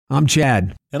I'm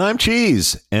Chad. And I'm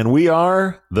Cheese, and we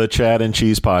are the Chad and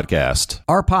Cheese Podcast.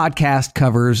 Our podcast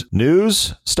covers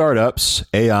news, startups,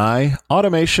 AI,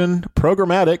 automation,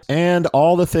 programmatic, and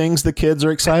all the things the kids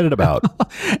are excited about.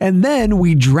 And then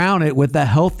we drown it with a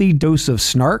healthy dose of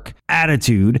snark,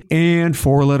 attitude, and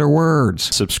four-letter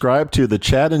words. Subscribe to the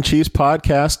Chad and Cheese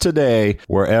Podcast today,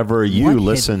 wherever you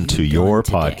listen to your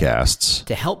podcasts.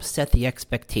 To help set the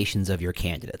expectations of your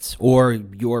candidates or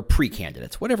your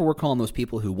pre-candidates, whatever we're calling those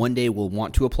people who one day will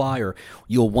want to apply or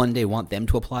you'll one day want them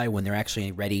to apply when they're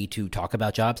actually ready to talk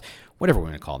about jobs, whatever we're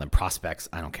going to call them, prospects,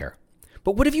 I don't care.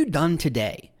 But what have you done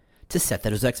today to set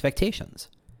those expectations?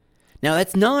 Now,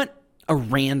 that's not a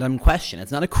random question.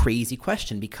 It's not a crazy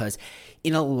question because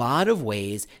in a lot of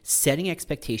ways, setting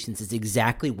expectations is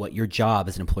exactly what your job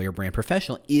as an employer brand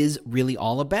professional is really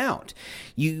all about.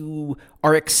 You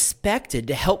are expected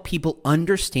to help people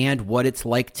understand what it's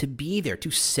like to be there, to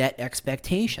set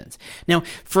expectations. Now,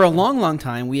 for a long, long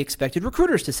time, we expected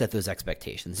recruiters to set those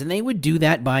expectations, and they would do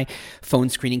that by phone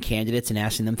screening candidates and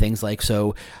asking them things like,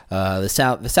 the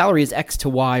salary is X to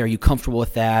Y. Are you comfortable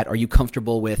with that? Are you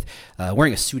comfortable with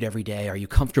wearing a suit every day? Are you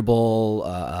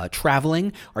comfortable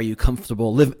traveling? Are you comfortable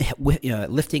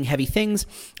lifting heavy things?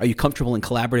 Are you comfortable in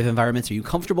collaborative environments? Are you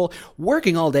comfortable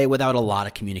working all day without a lot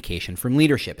of communication from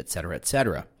leadership, et cetera, et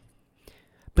cetera?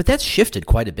 But that's shifted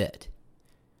quite a bit,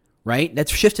 right?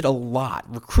 That's shifted a lot.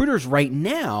 Recruiters right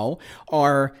now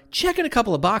are checking a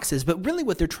couple of boxes, but really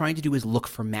what they're trying to do is look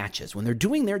for matches. When they're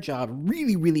doing their job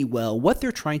really, really well, what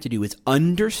they're trying to do is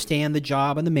understand the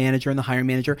job and the manager and the hiring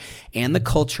manager and the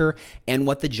culture and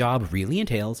what the job really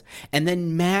entails, and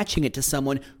then matching it to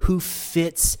someone who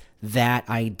fits that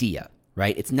idea,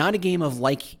 right? It's not a game of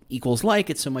like equals like,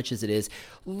 it's so much as it is,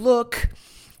 look,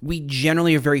 we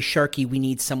generally are very sharky. We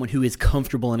need someone who is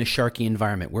comfortable in a sharky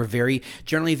environment. We're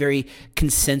generally very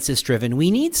consensus driven.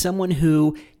 We need someone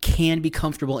who can be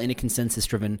comfortable in a consensus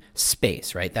driven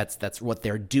space, right? That's what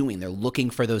they're doing. They're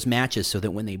looking for those matches so that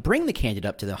when they bring the candidate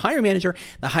up to the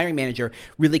hiring manager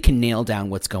really can nail down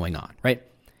what's going on, right?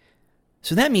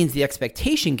 So that means the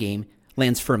expectation game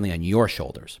lands firmly on your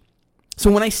shoulders. So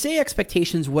when I say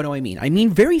expectations, what do I mean? I mean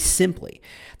very simply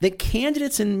that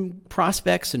candidates and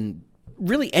prospects and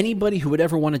really anybody who would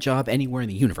ever want a job anywhere in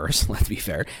the universe, let's be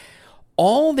fair,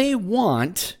 all they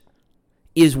want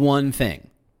is one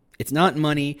thing. It's not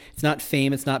money, it's not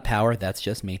fame, it's not power, that's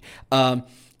just me.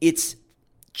 It's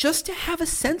just to have a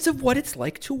sense of what it's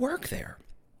like to work there,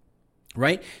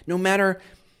 right? No matter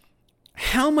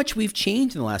how much we've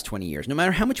changed in the last 20 years, no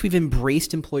matter how much we've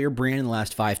embraced employer brand in the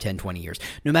last 5, 10, 20 years,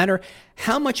 no matter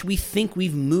how much we think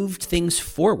we've moved things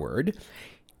forward,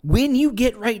 when you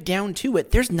get right down to it,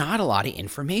 there's not a lot of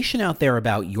information out there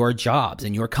about your jobs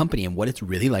and your company and what it's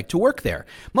really like to work there.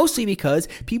 Mostly because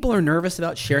people are nervous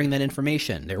about sharing that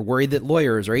information. They're worried that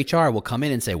lawyers or HR will come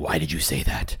in and say, "Why did you say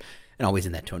that?" And always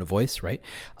in that tone of voice, right?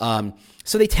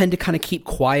 So they tend to kind of keep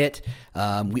quiet.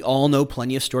 We all know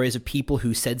plenty of stories of people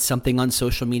who said something on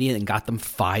social media and got them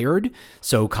fired.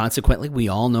 So consequently, we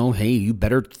all know, hey, you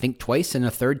better think twice and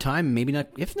a third time, maybe not,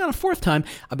 if not a fourth time,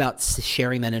 about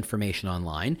sharing that information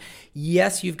online.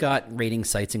 Yes, you've got rating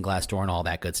sites and Glassdoor and all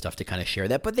that good stuff to kind of share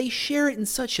that, but they share it in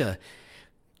such a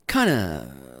kind of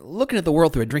looking at the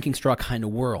world through a drinking straw kind of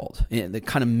world, the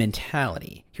kind of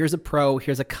mentality. Here's a pro,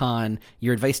 here's a con,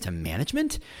 your advice to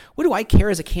management? What do I care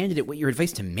as a candidate what your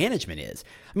advice to management is?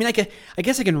 I mean, I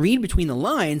guess I can read between the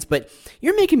lines, but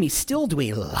you're making me still do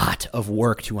a lot of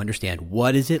work to understand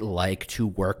what is it like to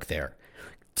work there.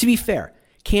 To be fair,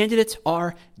 candidates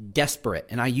are desperate,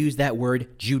 and I use that word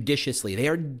judiciously. They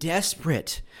are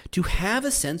desperate to have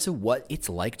a sense of what it's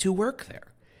like to work there.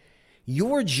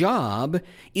 Your job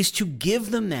is to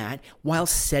give them that while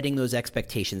setting those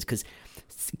expectations, because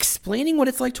explaining what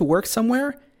it's like to work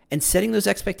somewhere and setting those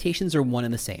expectations are one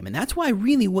and the same. And that's why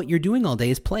really what you're doing all day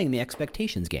is playing the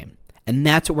expectations game. And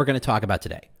that's what we're going to talk about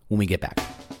today when we get back.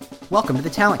 Welcome to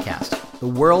the Talent Cast, the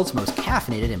world's most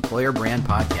caffeinated employer brand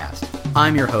podcast.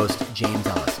 I'm your host, James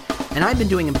Ellis. And I've been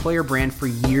doing employer brand for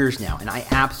years now, and I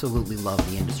absolutely love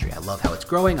the industry. I love how it's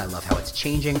growing. I love how it's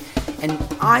changing. And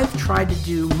I've tried to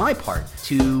do my part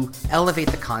to elevate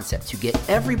the concept, to get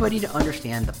everybody to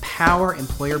understand the power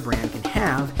employer brand can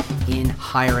have in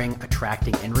hiring,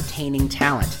 attracting, and retaining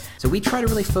talent. So we try to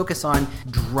really focus on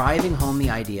driving home the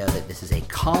idea that this is a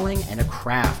calling and a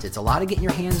craft. It's a lot of getting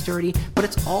your hands dirty, but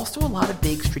it's also a lot of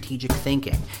big strategic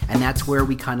thinking. And that's where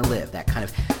we kind of live, that kind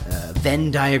of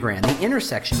Venn diagram, the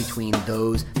intersection between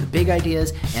those, the big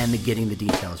ideas, and the getting the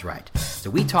details right. So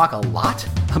we talk a lot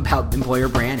about employer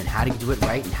brand and how to do it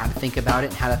right and how to think about it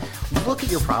and how to look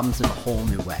at your problems in a whole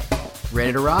new way.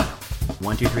 Ready to rock?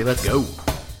 1, 2, 3, let's go.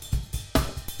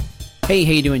 Hey,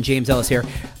 how you doing? James Ellis here.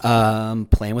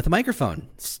 Playing with a microphone.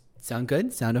 Sound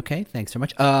good? Sound okay? Thanks so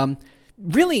much.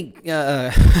 Really,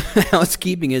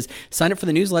 housekeeping is sign up for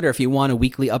the newsletter if you want a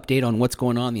weekly update on what's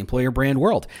going on in the employer brand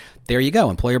world. There you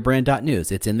go,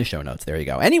 employerbrand.news. It's in the show notes. There you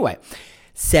go. Anyway,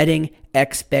 setting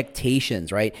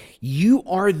expectations, right?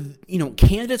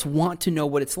 Candidates want to know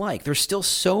what it's like. There's still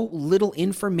so little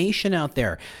information out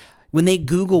there. When they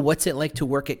Google what's it like to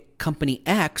work at company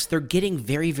X, they're getting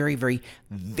very, very, very,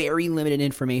 very limited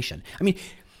information. I mean,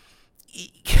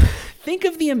 think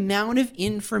of the amount of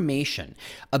information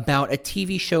about a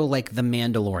TV show like The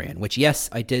Mandalorian, which, yes,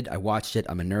 I did. I watched it.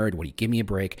 I'm a nerd. What do you give me a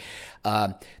break?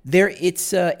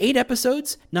 It's 8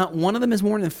 episodes. Not one of them is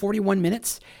more than 41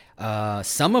 minutes.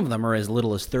 Some of them are as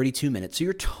little as 32 minutes. So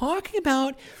you're talking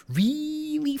about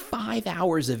really 5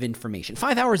 hours of information,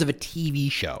 5 hours of a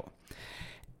TV show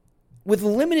with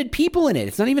limited people in it.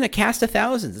 It's not even a cast of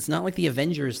thousands. It's not like the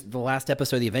Avengers, the last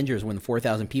episode of the Avengers when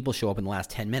 4,000 people show up in the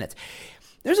last 10 minutes.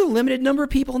 There's a limited number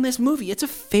of people in this movie. It's a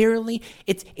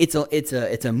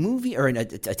movie or a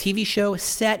TV show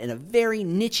set in a very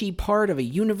niche part of a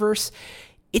universe.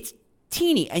 It's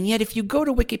teeny. And yet if you go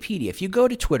to Wikipedia, if you go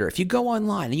to Twitter, if you go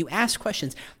online and you ask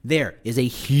questions, there is a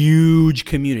huge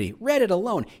community. Reddit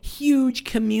alone, huge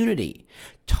community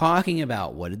talking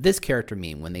about what did this character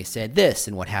mean when they said this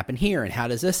and what happened here and how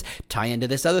does this tie into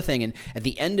this other thing. And at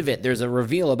the end of it, there's a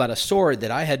reveal about a sword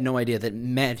that I had no idea that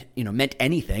meant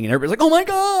anything. And everybody's like, oh my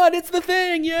God, it's the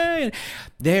thing. Yay. And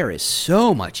there is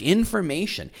so much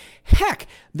information. Heck,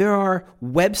 there are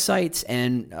websites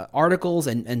and articles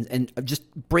and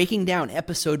just breaking down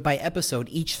episode by episode,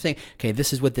 each thing. Okay,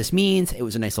 this is what this means. It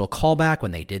was a nice little callback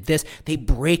when they did this. They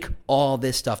break all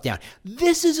this stuff down.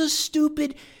 This is a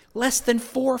stupid less than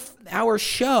 4-hour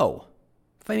show.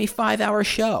 5-hour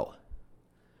show.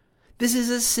 This is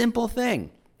a simple thing.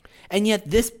 And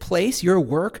yet this place, your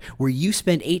work, where you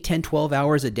spend 8, 10, 12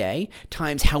 hours a day,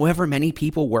 times however many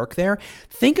people work there,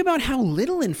 think about how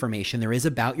little information there is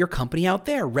about your company out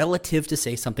there relative to,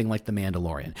 say, something like The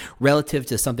Mandalorian, relative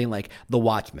to something like The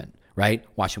Watchmen, right?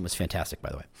 Watchmen was fantastic,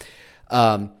 by the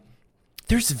way.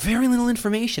 There's very little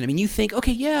information. I mean, you think,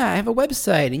 okay, yeah, I have a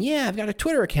website, and yeah, I've got a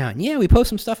Twitter account, and yeah, we post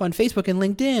some stuff on Facebook and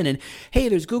LinkedIn, and hey,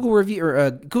 there's Google review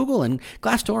or Google and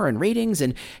Glassdoor and ratings,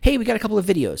 and hey, we got a couple of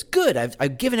videos. Good,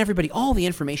 I've given everybody all the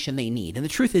information they need, and the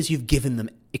truth is, you've given them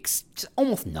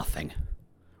almost nothing,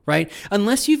 right?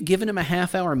 Unless you've given them a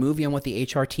half-hour movie on what the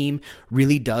HR team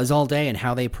really does all day and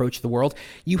how they approach the world,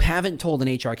 you haven't told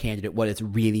an HR candidate what it's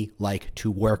really like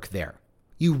to work there.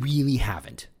 You really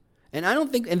haven't, and I don't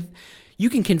think. You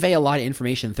can convey a lot of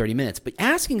information in 30 minutes, but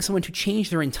asking someone to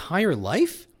change their entire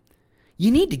life,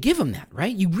 you need to give them that,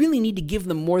 right? You really need to give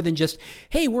them more than just,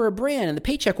 hey, we're a brand and the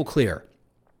paycheck will clear.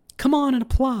 Come on and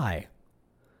apply.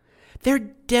 They're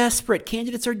desperate.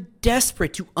 Candidates are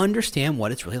desperate to understand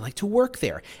what it's really like to work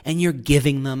there. And you're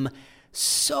giving them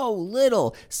so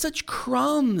little, such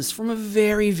crumbs from a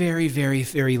very, very, very,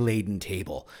 very laden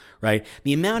table, right?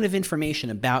 The amount of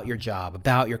information about your job,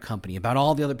 about your company, about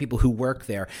all the other people who work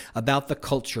there, about the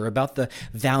culture, about the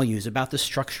values, about the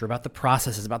structure, about the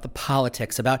processes, about the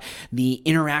politics, about the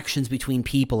interactions between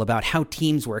people, about how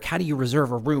teams work. How do you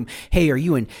reserve a room? Hey, are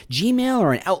you in Gmail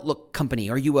or an Outlook company?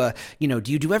 Are you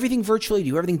do you do everything virtually? Do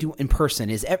you everything in person?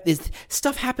 Is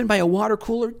stuff happen by a water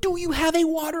cooler? Do you have a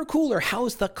water cooler?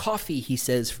 How's the coffee? He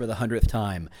says for the 100th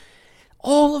time.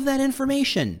 All of that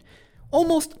information.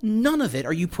 Almost none of it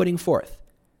are you putting forth,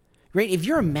 right? If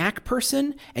you're a Mac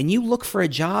person and you look for a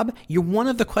job, one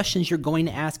of the questions you're going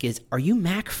to ask is, are you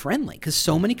Mac friendly? Because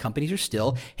so many companies are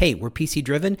still, hey, we're PC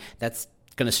driven. That's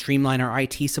going to streamline our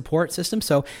IT support system.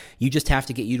 So you just have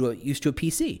to get used to a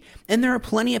PC. And there are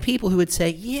plenty of people who would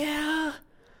say, yeah,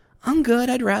 I'm good.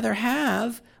 I'd rather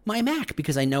have my Mac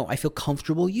because I know I feel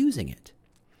comfortable using it.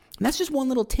 And that's just one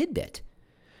little tidbit.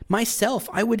 Myself,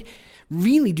 I would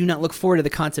really do not look forward to the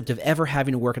concept of ever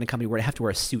having to work in a company where I have to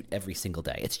wear a suit every single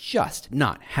day. It's just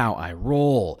not how I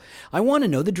roll. I want to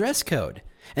know the dress code.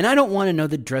 And I don't want to know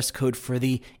the dress code for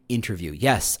the interview.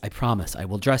 Yes, I promise I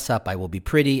will dress up. I will be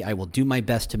pretty. I will do my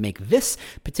best to make this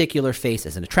particular face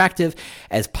as attractive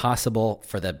as possible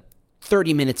for the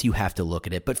 30 minutes you have to look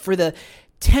at it. But for the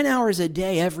 10 hours a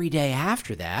day, every day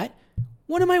after that,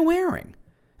 what am I wearing?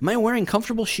 Am I wearing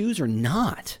comfortable shoes or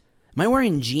not? Am I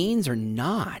wearing jeans or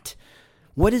not?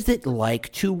 What is it like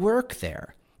to work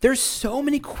there? There's so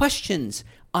many questions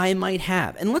I might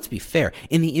have. And let's be fair,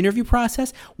 in the interview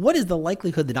process, what is the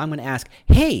likelihood that I'm going to ask,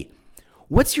 hey,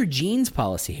 what's your jeans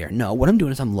policy here? No, what I'm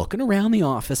doing is I'm looking around the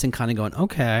office and kind of going,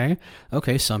 okay,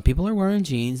 some people are wearing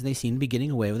jeans and they seem to be getting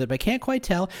away with it, but I can't quite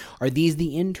tell. Are these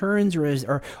the interns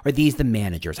or are these the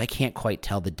managers? I can't quite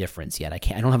tell the difference yet. I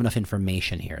don't have enough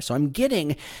information here. So I'm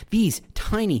getting these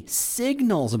tiny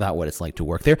signals about what it's like to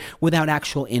work there without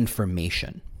actual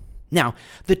information. Now,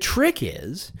 the trick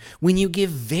is when you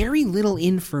give very little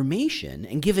information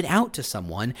and give it out to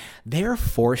someone, they're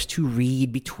forced to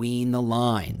read between the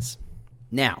lines.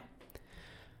 Now,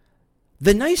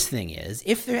 the nice thing is,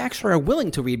 if they actually are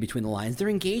willing to read between the lines, they're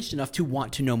engaged enough to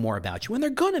want to know more about you, and they're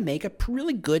going to make a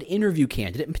really good interview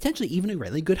candidate and potentially even a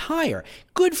really good hire.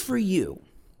 Good for you.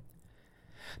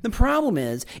 The problem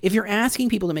is, if you're asking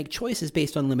people to make choices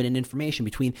based on limited information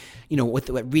between, with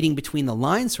reading between the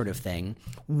lines sort of thing,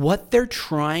 what they're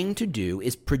trying to do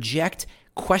is project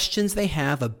questions they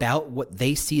have about what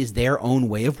they see as their own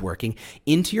way of working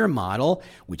into your model,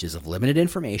 which is of limited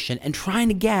information, and trying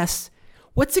to guess,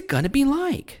 what's it going to be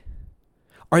like?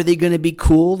 Are they going to be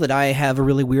cool that I have a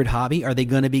really weird hobby? Are they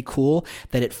going to be cool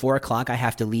that at 4 o'clock I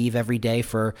have to leave every day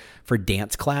for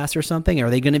dance class or something? Are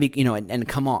they going to be, and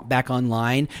come on back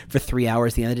online for 3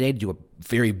 hours at the end of the day to do a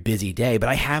very busy day, but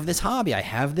I have this hobby, I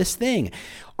have this thing.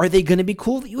 Are they going to be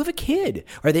cool that you have a kid?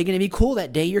 Are they going to be cool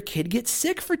that day your kid gets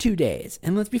sick for 2 days?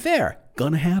 And let's be fair,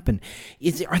 gonna happen.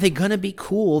 Are they going to be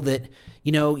cool that,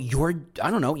 you're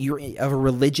of a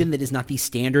religion that is not the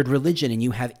standard religion and you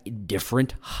have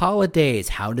different holidays?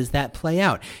 How does that play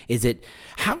out?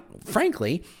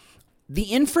 Frankly, the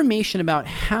information about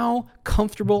how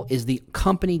comfortable is the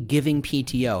company giving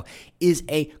PTO is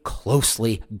a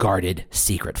closely guarded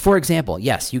secret. For example,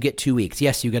 yes, you get 2 weeks.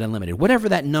 Yes, you get unlimited. Whatever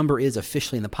that number is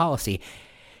officially in the policy,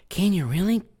 can you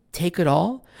really take it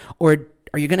all? Or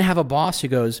are you going to have a boss who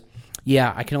goes,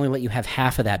 yeah, I can only let you have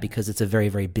half of that because it's a very,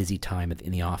 very busy time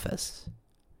in the office?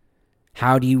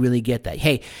 How do you really get that?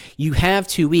 Hey, you have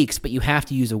 2 weeks, but you have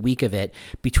to use a week of it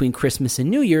between Christmas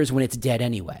and New Year's when it's dead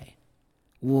anyway.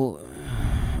 Well,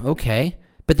 okay,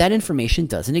 but that information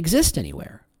doesn't exist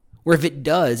anywhere. Or if it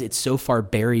does, it's so far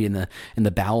buried in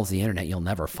the bowels of the internet, you'll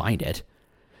never find it.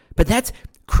 But that's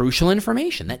crucial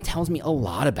information. That tells me a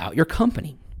lot about your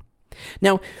company.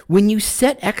 Now, when you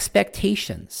set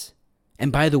expectations,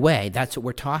 and by the way, that's what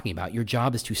we're talking about. Your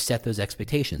job is to set those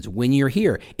expectations. When you're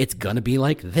here, it's going to be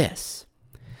like this.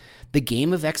 The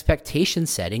game of expectation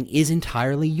setting is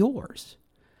entirely yours.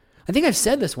 I think I've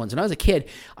said this once. When I was a kid,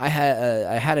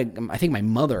 I think my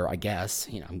mother, I guess,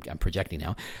 I'm projecting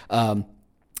now,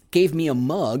 gave me a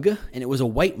mug, and it was a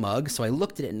white mug. So I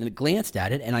looked at it and glanced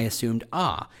at it, and I assumed,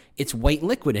 it's white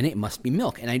liquid in it. It must be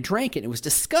milk. And I drank it. And it was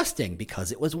disgusting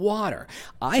because it was water.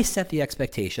 I set the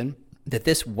expectation that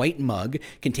this white mug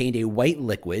contained a white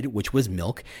liquid, which was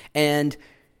milk, and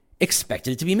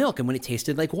expected it to be milk. And when it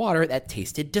tasted like water, that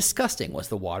tasted disgusting. Was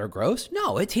the water gross?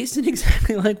 No, it tasted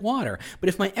exactly like water. But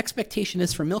if my expectation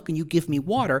is for milk and you give me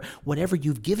water, whatever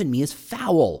you've given me is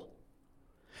foul.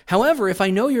 However, if I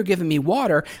know you're giving me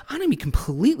water, I'm going to be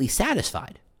completely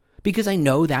satisfied because I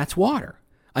know that's water.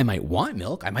 I might want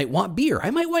milk. I might want beer.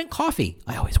 I might want coffee.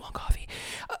 I always want coffee.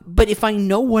 But if I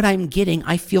know what I'm getting,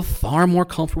 I feel far more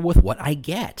comfortable with what I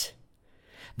get.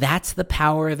 That's the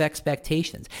power of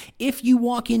expectations. If you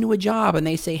walk into a job and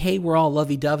they say, hey, we're all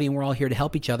lovey-dovey and we're all here to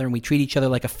help each other and we treat each other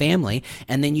like a family,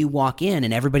 and then you walk in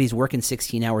and everybody's working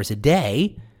 16 hours a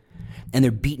day and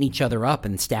they're beating each other up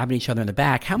and stabbing each other in the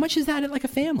back, how much is that like a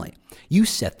family? You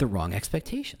set the wrong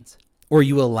expectations. Or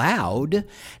you allowed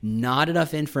not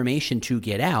enough information to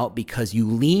get out because you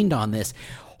leaned on this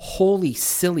holy,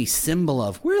 silly symbol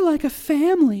of we're like a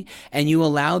family. And you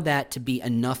allowed that to be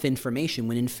enough information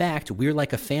when in fact, we're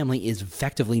like a family is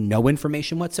effectively no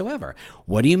information whatsoever.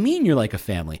 What do you mean you're like a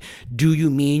family? Do you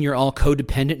mean you're all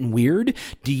codependent and weird?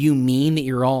 Do you mean that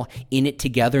you're all in it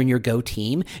together and your go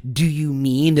team? Do you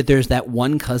mean that there's that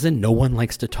one cousin no one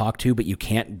likes to talk to, but you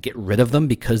can't get rid of them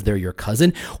because they're your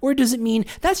cousin? Or does it mean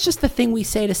that's just the thing we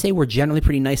say to say we're generally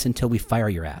pretty nice until we fire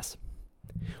your ass?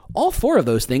 All 4 of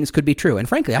those things could be true. And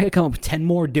frankly, I could come up with 10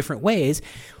 more different ways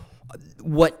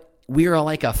what we're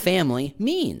like a family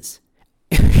means.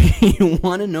 You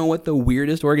want to know what the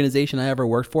weirdest organization I ever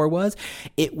worked for was?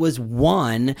 It was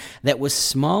one that was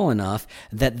small enough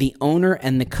that the owner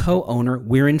and the co-owner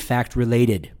were in fact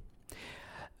related.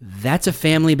 That's a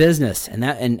family business.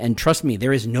 And trust me,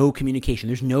 there is no communication.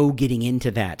 There's no getting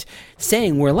into that.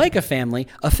 Saying we're like a family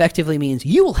effectively means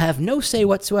you will have no say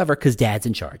whatsoever because dad's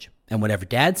in charge. And whatever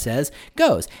dad says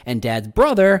goes. And dad's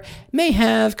brother may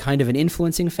have kind of an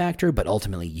influencing factor, but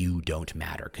ultimately you don't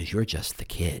matter because you're just the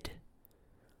kid.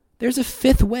 There's a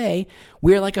 5th way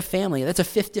we're like a family. That's a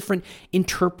 5th different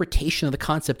interpretation of the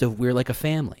concept of we're like a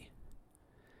family.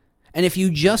 And if you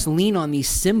just lean on these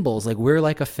symbols like we're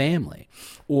like a family,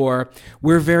 or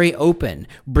we're very open,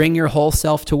 bring your whole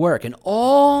self to work, and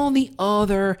all the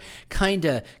other kind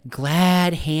of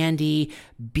glad, handy,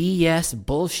 BS,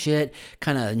 bullshit,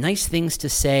 kind of nice things to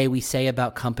say we say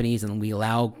about companies and we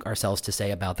allow ourselves to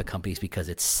say about the companies because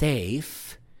it's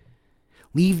safe,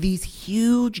 leave these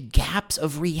huge gaps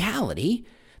of reality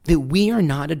that we are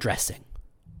not addressing,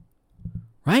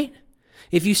 right?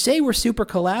 If you say we're super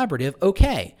collaborative,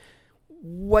 okay,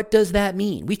 what does that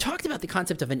mean? We talked about the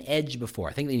concept of an edge before,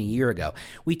 I think a year ago.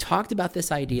 We talked about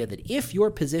this idea that if you're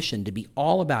positioned to be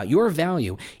all about your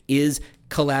value is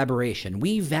collaboration,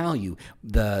 we value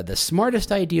the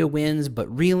smartest idea wins,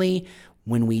 but really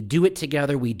when we do it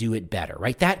together, we do it better,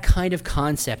 right? That kind of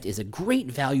concept is a great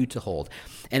value to hold.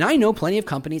 And I know plenty of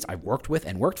companies I've worked with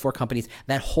and worked for companies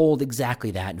that hold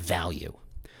exactly that value.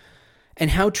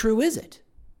 And how true is it?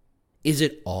 Is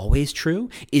it always true?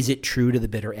 Is it true to the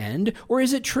bitter end? Or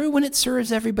is it true when it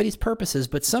serves everybody's purposes,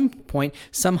 but some point,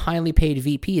 some highly paid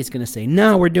VP is going to say,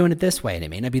 no, we're doing it this way. And it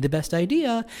may not be the best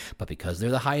idea, but because they're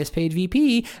the highest paid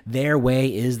VP, their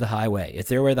way is the highway. It's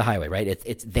their way or the highway, right?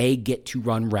 It's they get to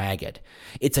run ragged.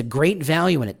 It's a great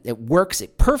value and it works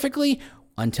perfectly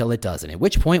until it doesn't, at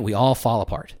which point we all fall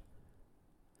apart.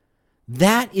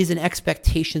 That is an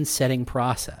expectation setting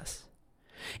process.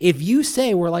 If you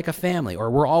say we're like a family, or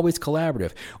we're always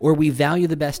collaborative, or we value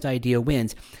the best idea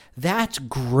wins, that's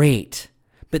great.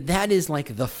 But that is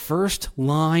like the first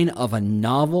line of a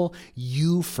novel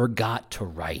you forgot to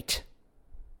write,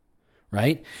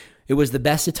 right? It was the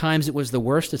best of times, it was the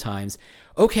worst of times.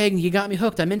 Okay, you got me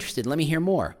hooked. I'm interested. Let me hear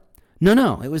more.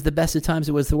 No, it was the best of times,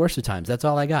 it was the worst of times. That's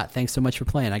all I got. Thanks so much for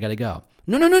playing. I got to go.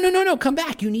 No, come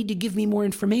back. You need to give me more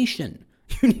information.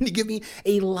 You need to give me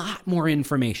a lot more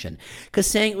information, because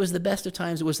saying it was the best of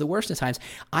times, it was the worst of times,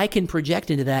 I can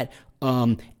project into that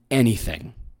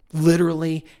anything,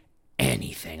 literally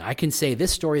anything. I can say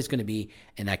this story is going to be,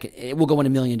 and it will go in a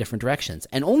million different directions,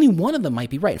 and only one of them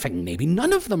might be right. In fact, maybe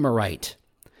none of them are right.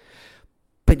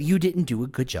 But you didn't do a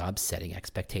good job setting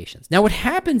expectations. Now, what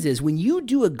happens is when you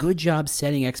do a good job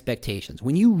setting expectations,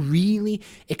 when you really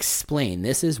explain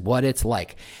this is what it's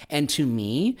like, and to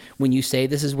me, when you say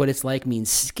this is what it's like means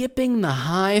skipping the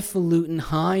highfalutin,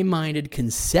 high-minded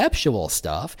conceptual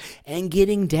stuff and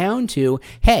getting down to,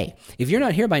 hey, if you're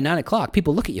not here by 9 o'clock,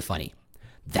 people look at you funny.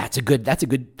 That's a good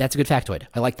factoid.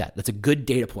 I like that. That's a good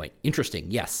data point.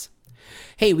 Interesting. Yes.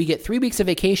 Hey, we get 3 weeks of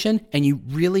vacation and you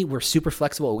really were super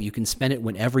flexible. You can spend it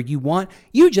whenever you want.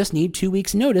 You just need 2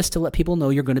 weeks notice to let people know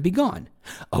you're going to be gone.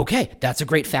 Okay, that's a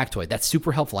great factoid. That's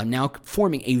super helpful. I'm now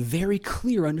forming a very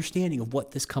clear understanding of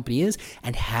what this company is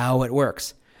and how it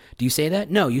works. Do you say that?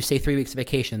 No, you say 3 weeks of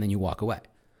vacation and then you walk away,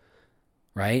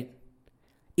 right?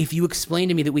 If you explain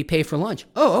to me that we pay for lunch,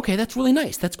 oh, okay, that's really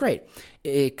nice. That's great.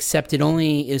 Except it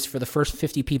only is for the first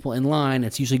 50 people in line.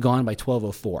 It's usually gone by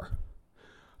 12:04.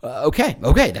 Okay,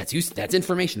 that's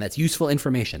information. That's useful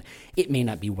information. It may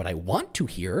not be what I want to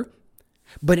hear,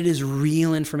 but it is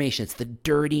real information. It's the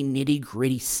dirty,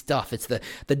 nitty-gritty stuff. It's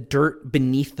the dirt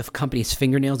beneath the company's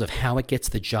fingernails of how it gets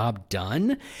the job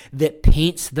done that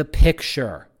paints the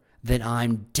picture that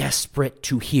I'm desperate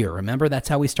to hear. Remember, that's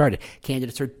how we started.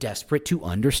 Candidates are desperate to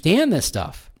understand this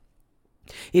stuff.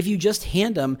 If you just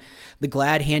hand them the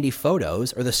glad handy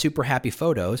photos or the super happy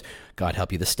photos, God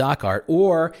help you, the stock art,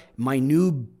 or my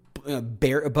new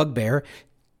bugbear,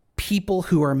 people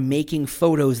who are making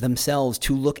photos themselves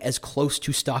to look as close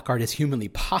to stock art as humanly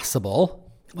possible,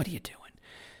 what are you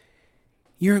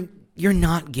doing? You're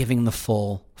not giving the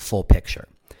full picture.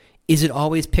 Is it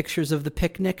always pictures of the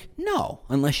picnic? No,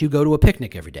 unless you go to a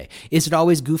picnic every day. Is it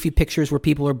always goofy pictures where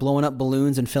people are blowing up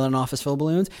balloons and filling an office full of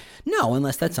balloons? No,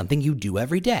 unless that's something you do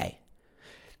every day.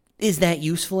 Is that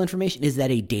useful information? Is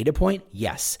that a data point?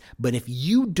 Yes. But if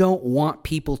you don't want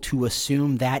people to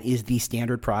assume that is the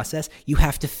standard process, you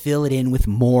have to fill it in with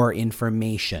more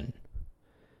information.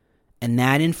 And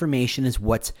that information is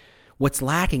what's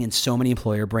lacking in so many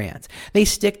employer brands. They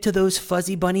stick to those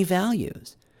fuzzy bunny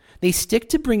values. They stick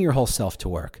to bring your whole self to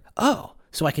work. Oh,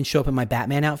 so I can show up in my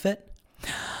Batman outfit?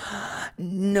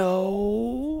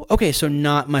 No. Okay, so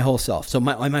not my whole self. So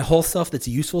my whole self that's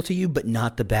useful to you, but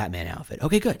not the Batman outfit.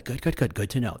 Okay, good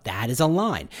to know. That is a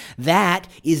line. That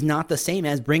is not the same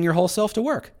as bring your whole self to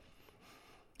work,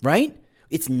 right?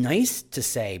 It's nice to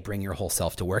say bring your whole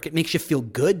self to work. It makes you feel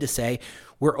good to say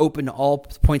we're open to all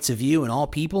points of view and all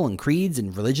people and creeds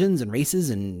and religions and races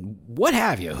and what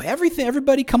have you.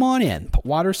 Everybody come on in.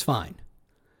 Water's fine.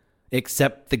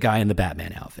 Except the guy in the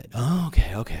Batman outfit. Oh,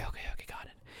 okay, got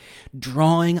it.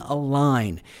 Drawing a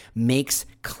line makes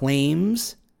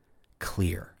claims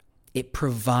clear. It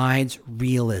provides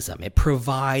realism. It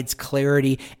provides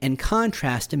clarity and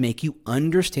contrast to make you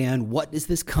understand, what is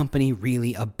this company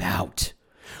really about?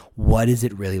 What is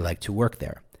it really like to work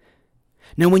there?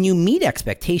 Now, when you meet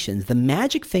expectations, the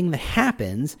magic thing that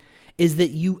happens is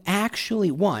that you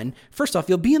actually, first off,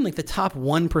 you'll be in like the top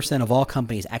 1% of all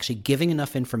companies actually giving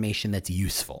enough information that's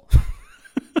useful.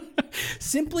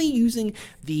 Simply using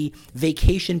the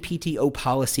vacation PTO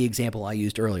policy example I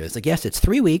used earlier. It's like, yes, it's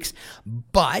 3 weeks,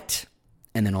 but,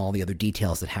 and then all the other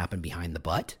details that happen behind the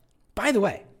but. By the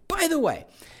way,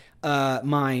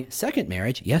 my second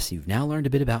marriage, yes, you've now learned a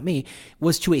bit about me,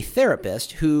 was to a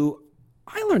therapist who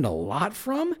I learned a lot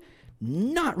from,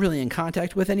 not really in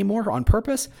contact with anymore on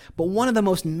purpose, but one of the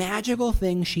most magical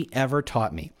things she ever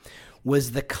taught me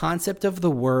was the concept of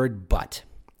the word but,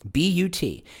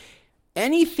 B-U-T.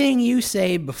 Anything you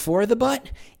say before the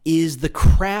but is the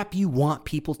crap you want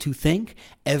people to think.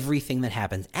 Everything that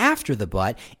happens after the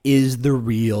but is the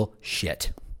real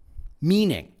shit.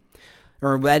 Meaning,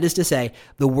 or that is to say,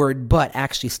 the word but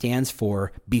actually stands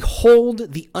for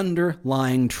behold the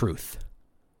underlying truth.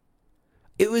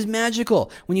 It was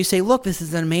magical when you say, look, this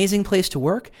is an amazing place to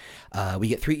work. We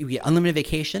get unlimited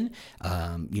vacation.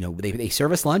 They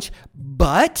serve us lunch,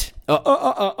 but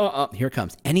here it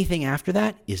comes. Anything after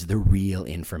that is the real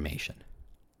information.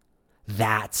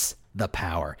 That's the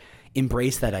power.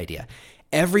 Embrace that idea.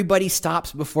 Everybody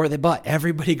stops before the but.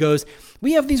 Everybody goes,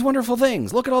 we have these wonderful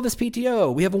things. Look at all this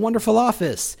PTO. We have a wonderful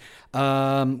office.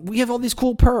 We have all these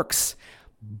cool perks,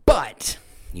 but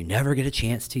you never get a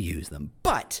chance to use them.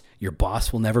 But your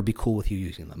boss will never be cool with you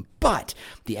using them. But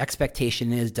the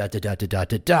expectation is da da da da da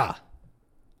da da.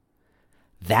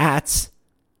 That's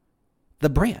the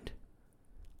brand.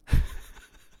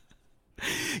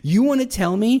 You want to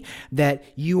tell me that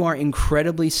you are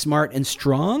incredibly smart and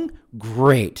strong?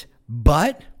 Great.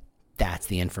 But that's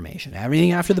the information.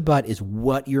 Everything after the but is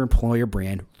what your employer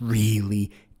brand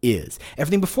really is.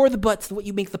 Everything before the but's what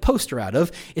you make the poster out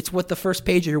of. It's what the first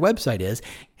page of your website is.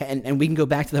 And we can go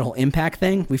back to that whole impact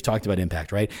thing. We've talked about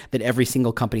impact, right? That every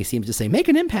single company seems to say, make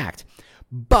an impact.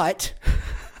 But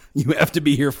you have to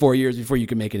be here 4 years before you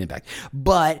can make an impact.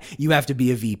 But you have to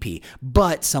be a VP.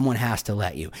 But someone has to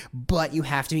let you. But you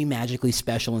have to be magically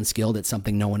special and skilled at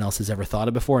something no one else has ever thought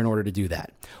of before in order to do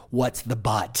that. What's the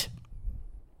but?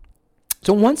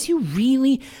 So once you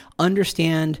really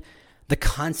understand the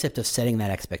concept of setting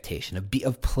that expectation,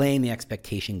 of playing the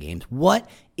expectation games, what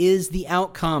is the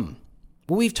outcome?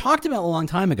 Well, we've talked about a long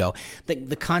time ago that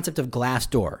the concept of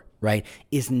Glassdoor, right,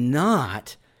 is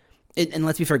not, and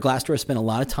let's be fair, Glassdoor has spent a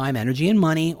lot of time, energy, and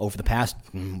money over the past,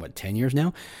 10 years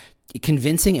now,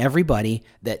 convincing everybody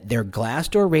that their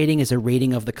Glassdoor rating is a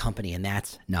rating of the company, and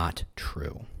that's not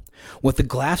true. What the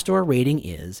Glassdoor rating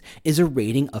is a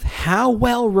rating of how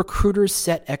well recruiters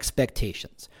set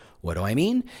expectations. What do I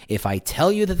mean? If I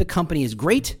tell you that the company is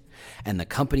great and the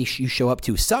company you show up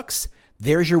to sucks,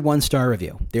 there's your 1-star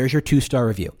review. There's your 2-star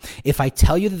review. If I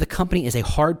tell you that the company is a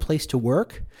hard place to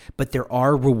work, but there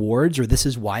are rewards or this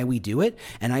is why we do it,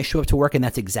 and I show up to work and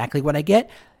that's exactly what I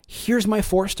get, here's my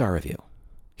 4-star review.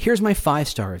 Here's my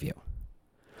 5-star review.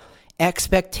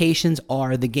 Expectations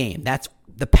are the game. That's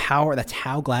the power. That's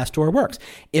how Glassdoor works.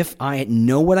 If I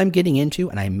know what I'm getting into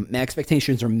and my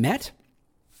expectations are met,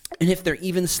 and if they're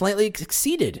even slightly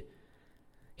exceeded,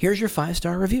 here's your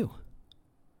 5-star review.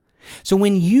 So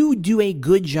when you do a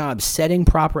good job setting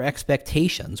proper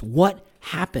expectations, what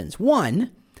happens? 1,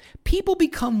 people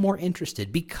become more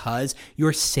interested because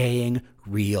you're saying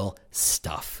real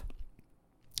stuff.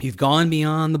 You've gone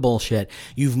beyond the bullshit.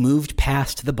 You've moved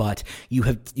past the but.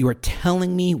 You are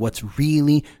telling me what's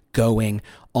really going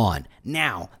on.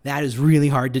 Now, that is really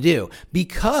hard to do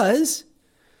because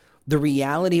the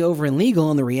reality over in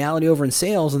legal and the reality over in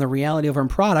sales and the reality over in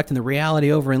product and the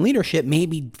reality over in leadership may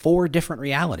be 4 different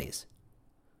realities.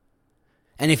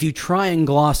 And if you try and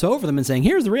gloss over them and saying,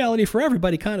 here's the reality for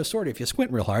everybody, kind of, sort of, if you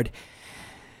squint real hard,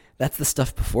 that's the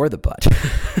stuff before the but.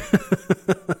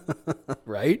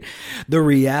 Right? The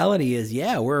reality is,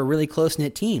 we're a really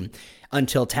close-knit team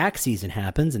until tax season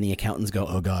happens and the accountants go,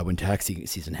 oh God, when tax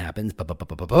season happens,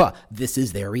 this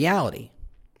is their reality.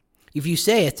 If you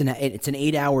say it's an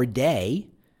 8-hour day,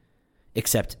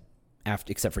 except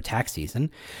for tax season,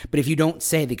 but if you don't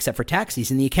say except for tax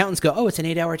season, the accountants go, oh, it's an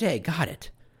 8-hour day. Got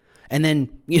it. And then,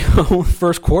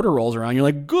 first quarter rolls around. You're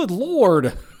like, good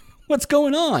Lord, what's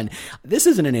going on? This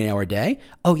isn't an 8-hour day.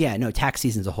 Oh yeah, no, tax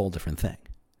season's a whole different thing.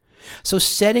 So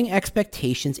setting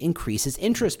expectations increases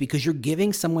interest because you're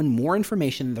giving someone more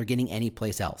information than they're getting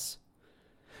anyplace else.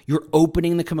 You're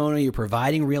opening the kimono. You're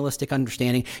providing realistic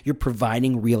understanding. You're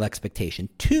providing real expectation.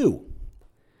 2,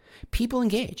 people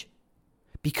engage.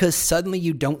 Because suddenly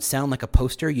you don't sound like a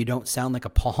poster, you don't sound like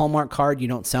a Hallmark card, you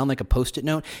don't sound like a Post-it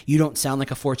note, you don't sound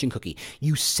like a fortune cookie.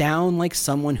 You sound like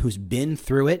someone who's been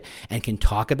through it and can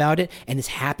talk about it and is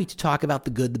happy to talk about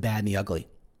the good, the bad, and the ugly.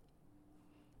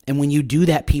 And when you do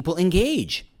that, people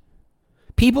engage.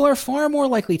 People are far more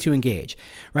likely to engage,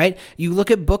 right? You look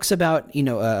at books about,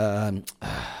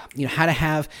 how to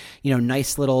have,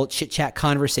 nice little chit chat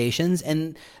conversations,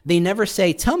 and they never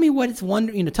say, tell me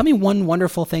tell me one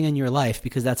wonderful thing in your life,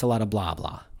 because that's a lot of blah,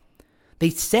 blah. They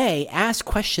say, ask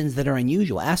questions that are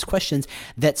unusual, ask questions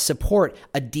that support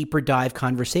a deeper dive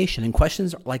conversation. And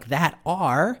questions like that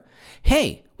are,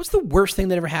 hey, what's the worst thing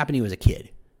that ever happened to you as a kid?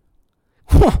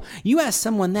 You ask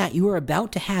someone that, you are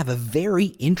about to have a very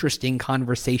interesting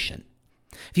conversation.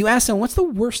 If you ask someone, what's the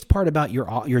worst part about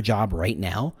your job right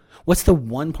now? What's the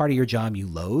one part of your job you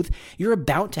loathe? You're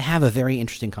about to have a very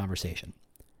interesting conversation.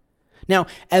 Now,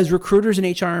 as recruiters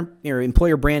and HR or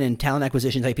employer brand and talent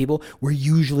acquisition type people, we're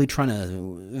usually trying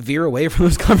to veer away from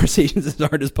those conversations as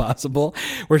hard as possible.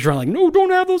 We're trying no,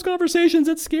 don't have those conversations.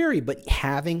 It's scary. But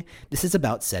this is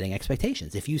about setting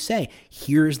expectations. If you say,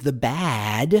 here's the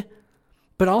bad,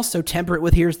 but also temper it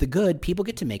with here's the good, people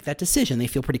get to make that decision. They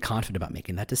feel pretty confident about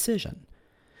making that decision.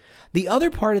 The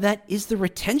other part of that is the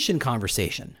retention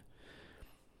conversation.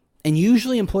 And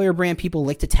usually employer brand people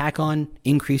like to tack on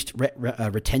increased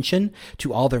retention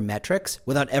to all their metrics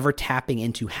without ever tapping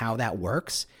into how that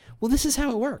works. Well, this is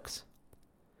how it works.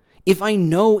 If I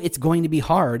know it's going to be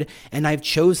hard and I've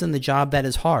chosen the job that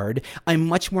is hard, I'm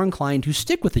much more inclined to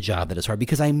stick with the job that is hard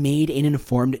because I made an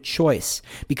informed choice,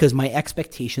 because my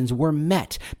expectations were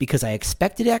met, because I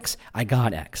expected X, I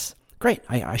got X. Great,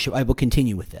 I will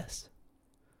continue with this.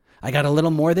 I got a little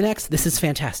more than X, this is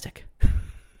fantastic.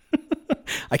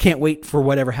 I can't wait for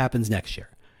whatever happens next year.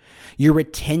 Your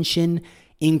retention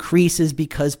increases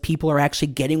because people are actually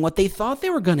getting what they thought they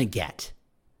were going to get,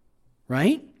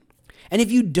 right? And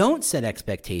if you don't set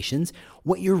expectations,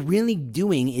 what you're really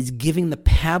doing is giving the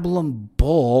pablum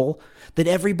bull that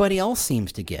everybody else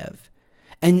seems to give.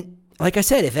 And like I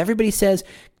said, if everybody says,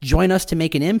 join us to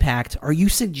make an impact, are you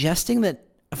suggesting that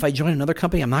if I join another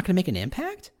company, I'm not going to make an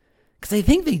impact? Because I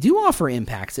think they do offer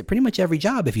impacts at pretty much every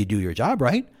job if you do your job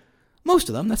right. Most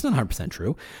of them, that's not 100%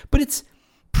 true, but it's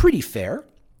pretty fair.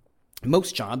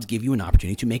 Most jobs give you an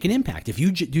opportunity to make an impact. If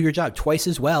you do your job twice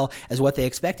as well as what they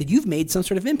expected, you've made some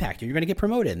sort of impact. You're going to get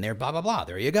promoted and they're blah, blah, blah.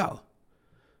 There you go.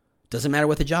 Doesn't matter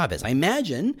what the job is. I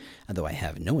imagine, although I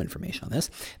have no information on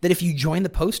this, that if you join the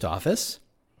post office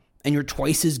and you're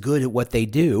twice as good at what they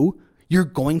do, you're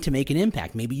going to make an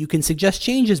impact. Maybe you can suggest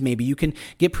changes. Maybe you can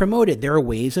get promoted. There are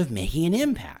ways of making an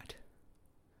impact.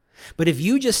 But if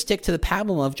you just stick to the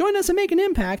pablum of join us and make an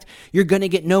impact, you're going to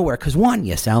get nowhere because one,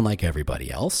 you sound like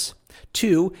everybody else.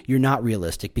 Two, you're not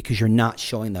realistic because you're not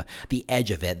showing the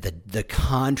edge of it, the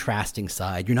contrasting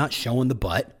side. You're not showing the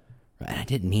butt. And I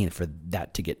didn't mean for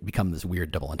that to become this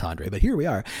weird double entendre, but here we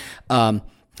are. And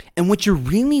what you're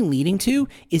really leading to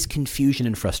is confusion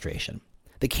and frustration.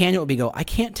 The candidate will go, I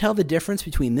can't tell the difference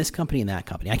between this company and that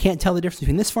company. I can't tell the difference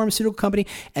between this pharmaceutical company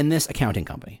and this accounting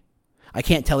company. I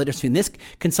can't tell the difference between this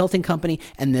consulting company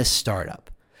and this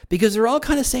startup because they're all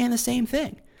kind of saying the same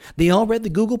thing. They all read the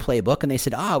Google playbook and they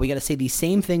said, we got to say these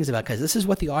same things because this is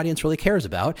what the audience really cares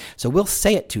about. So we'll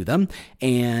say it to them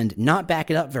and not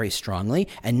back it up very strongly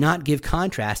and not give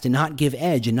contrast and not give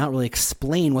edge and not really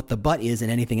explain what the but is and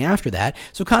anything after that.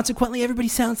 So consequently, everybody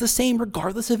sounds the same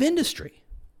regardless of industry.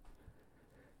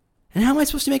 And how am I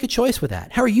supposed to make a choice with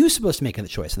that? How are you supposed to make a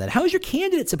choice with that? How is your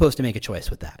candidate supposed to make a choice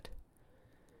with that?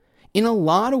 In a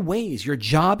lot of ways, your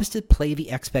job is to play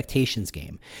the expectations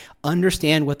game.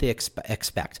 Understand what they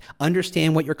expect.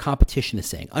 Understand what your competition is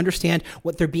saying. Understand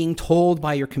what they're being told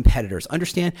by your competitors.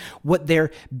 Understand what they're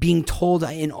being told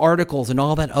in articles and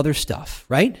all that other stuff,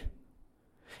 right?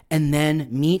 And then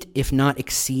meet, if not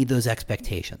exceed those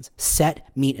expectations. Set,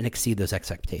 meet, and exceed those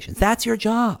expectations. That's your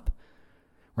job,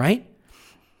 right?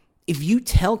 If you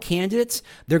tell candidates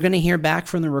they're going to hear back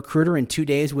from the recruiter in 2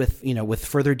 days with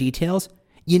further details,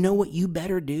 you know what you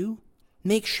better do?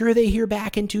 Make sure they hear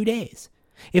back in 2 days.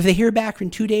 If they hear back in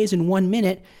 2 days and 1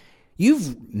 minute,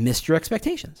 you've missed your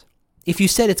expectations. If you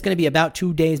said it's going to be about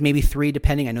 2 days, maybe 3,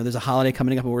 depending, I know there's a holiday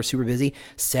coming up and we're super busy,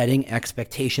 setting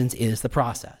expectations is the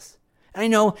process. And I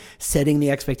know setting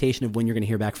the expectation of when you're going to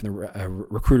hear back from the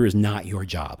recruiter is not your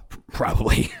job,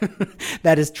 probably.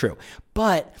 That is true.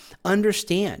 But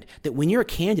understand that when you're a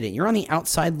candidate, you're on the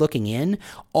outside looking in,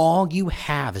 all you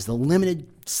have is the limited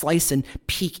slice and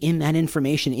peek in that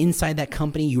information inside that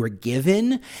company you are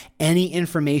given. Any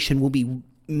information will be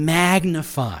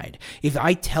magnified. If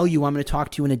I tell you I'm going to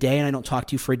talk to you in a day and I don't talk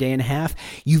to you for a day and a half,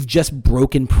 you've just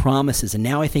broken promises. And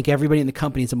now I think everybody in the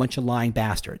company is a bunch of lying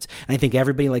bastards. And I think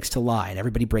everybody likes to lie and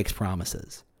everybody breaks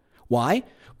promises. Why?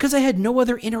 Because I had no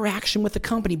other interaction with the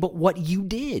company but what you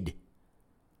did,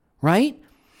 right?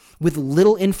 With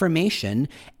little information,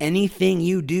 anything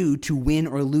you do to win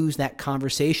or lose that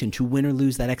conversation, to win or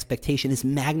lose that expectation is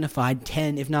magnified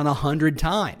 10, if not 100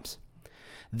 times.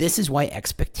 This is why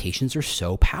expectations are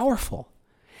so powerful.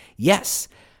 Yes,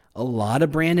 a lot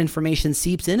of brand information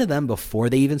seeps into them before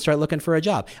they even start looking for a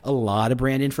job. A lot of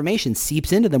brand information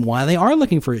seeps into them while they are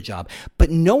looking for a job.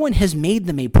 But no one has made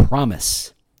them a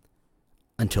promise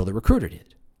until the recruiter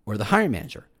did, or the hiring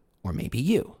manager, or maybe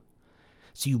you.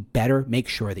 So you better make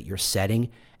sure that you're setting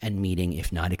and meeting,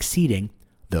 if not exceeding,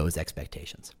 those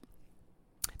expectations.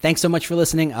 Thanks so much for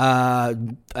listening.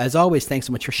 As always, thanks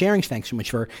so much for sharing. Thanks so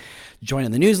much for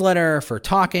joining the newsletter, for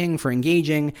talking, for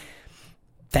engaging.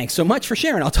 Thanks so much for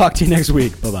sharing. I'll talk to you next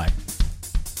week. Bye-bye.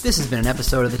 This has been an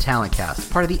episode of the Talent Cast,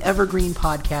 part of the Evergreen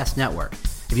Podcast Network.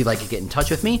 If you'd like to get in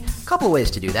touch with me, a couple of ways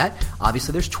to do that.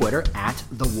 Obviously, there's Twitter at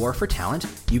The War for Talent.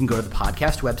 You can go to the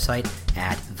podcast website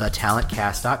at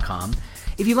thetalentcast.com.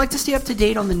 If you'd like to stay up to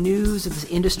date on the news of this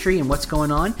industry and what's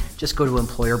going on, just go to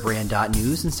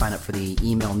employerbrand.news and sign up for the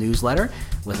email newsletter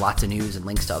with lots of news and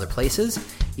links to other places.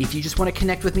 If you just want to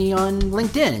connect with me on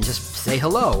LinkedIn and just say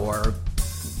hello or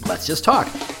let's just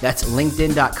talk, that's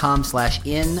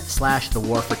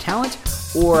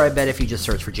linkedin.com/in/thewarfortalent, or I bet if you just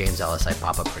search for James Ellis, I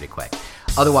pop up pretty quick.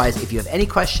 Otherwise, if you have any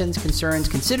questions, concerns,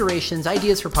 considerations,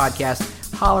 ideas for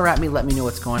podcasts, holler at me, let me know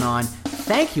what's going on.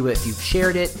 Thank you if you've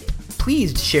shared it.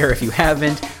 Please share if you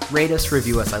haven't. Rate us,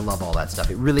 review us. I love all that stuff.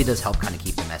 It really does help kind of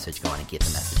keep the message going and get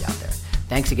the message out there.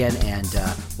 Thanks again, and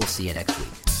we'll see you next week.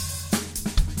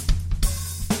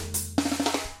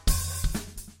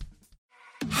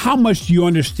 How much do you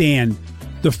understand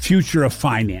the future of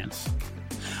finance?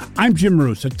 I'm Jim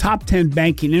Roos, a top 10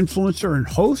 banking influencer and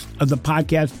host of the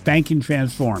podcast Banking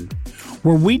Transformed,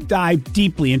 where we dive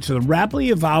deeply into the rapidly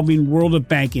evolving world of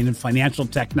banking and financial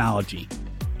technology.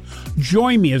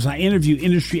 Join me as I interview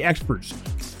industry experts,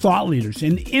 thought leaders,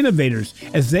 and innovators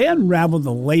as they unravel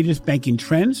the latest banking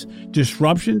trends,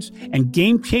 disruptions, and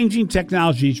game-changing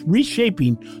technologies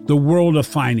reshaping the world of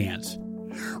finance.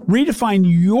 Redefine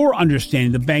your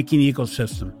understanding of the banking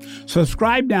ecosystem.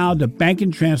 Subscribe now to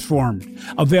Banking Transformed,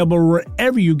 available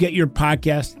wherever you get your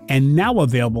podcast and now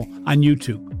available on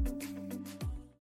YouTube.